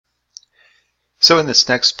So in this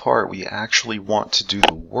next part, we actually want to do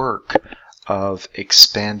the work of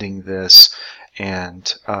expanding this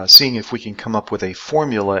and seeing if we can come up with a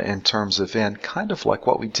formula in terms of n, kind of like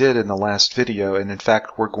what we did in the last video. And in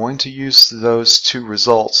fact, we're going to use those two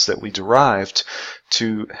results that we derived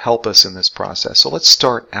to help us in this process. So let's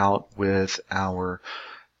start out with our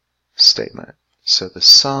statement. So the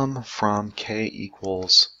sum from k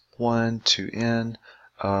equals 1 to n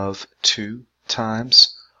of 2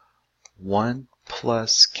 times 1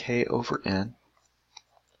 plus k over n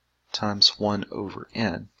times 1 over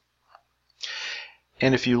n.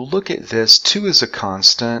 And if you look at this, 2 is a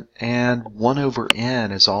constant, and 1 over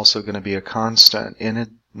n is also going to be a constant, and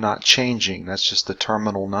it's not changing. That's just the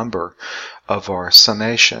terminal number of our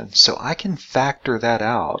summation. So I can factor that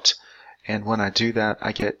out, and when I do that,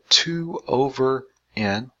 I get 2 over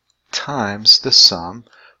n times the sum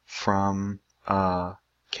from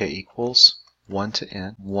k equals 1 to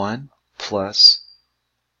n, 1 plus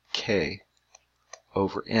k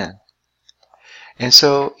over n. And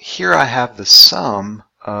so here I have the sum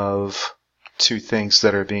of two things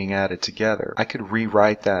that are being added together. I could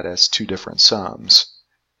rewrite that as two different sums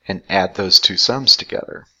and add those two sums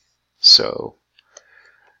together. So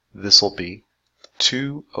this will be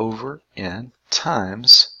 2 over n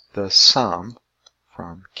times the sum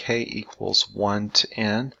from k equals 1 to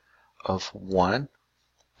n of 1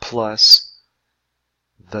 plus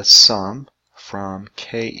the sum from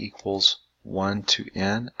k equals 1 to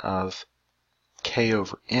n of k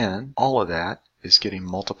over n. All of that is getting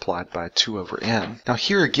multiplied by 2 over n. Now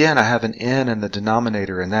here again I have an n in the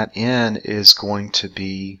denominator, and that n is going to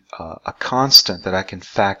be a constant that I can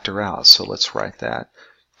factor out. So let's write that.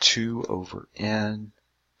 2 over n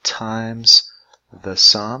times the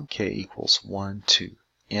sum, k equals 1 to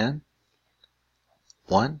n,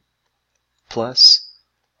 1 plus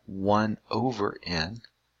 1 over n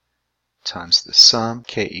times the sum,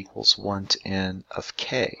 k equals 1 to n of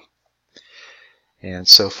k. And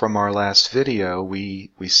so from our last video,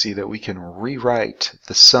 we see that we can rewrite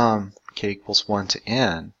the sum, k equals 1 to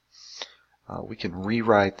n. We can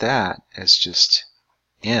rewrite that as just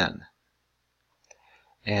n.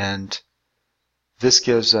 And this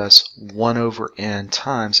gives us 1 over n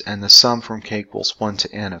times, and the sum from k equals 1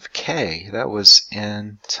 to n of k, that was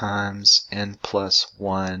n times n plus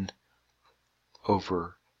 1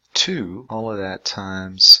 over 2, all of that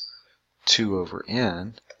times 2 over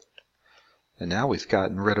n. And now we've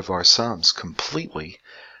gotten rid of our sums completely.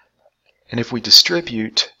 And if we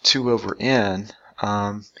distribute 2 over n,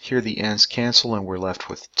 here the n's cancel and we're left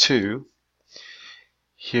with 2.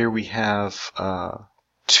 Here we have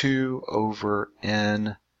 2 over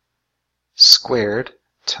n squared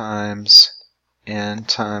times n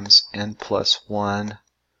plus 1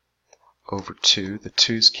 over 2. The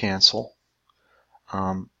 2's cancel.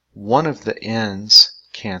 One of the n's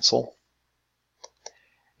cancel.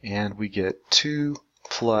 And we get 2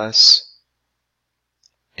 plus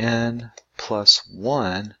n plus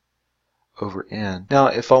 1 over n. Now,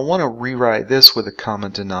 if I want to rewrite this with a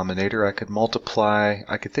common denominator, I could multiply,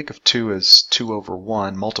 I could think of 2 as 2 over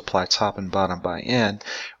 1, multiply top and bottom by n.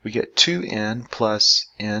 We get 2n plus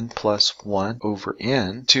 1 over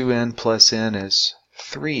n. 2n plus n is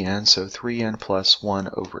 3n, so 3n plus 1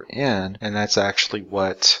 over n, and that's actually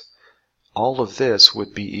what all of this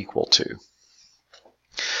would be equal to.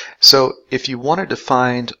 So if you wanted to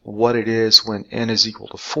find what it is when n is equal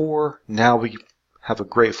to 4, now we have a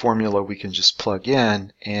great formula we can just plug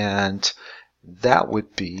in, and that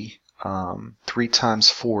would be 3 times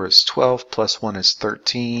 4 is 12 plus 1 is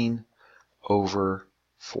 13 over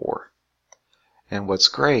 4. And what's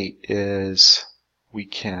great is we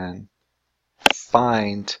can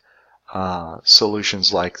find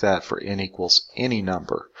solutions like that for n equals any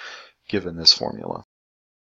number given this formula.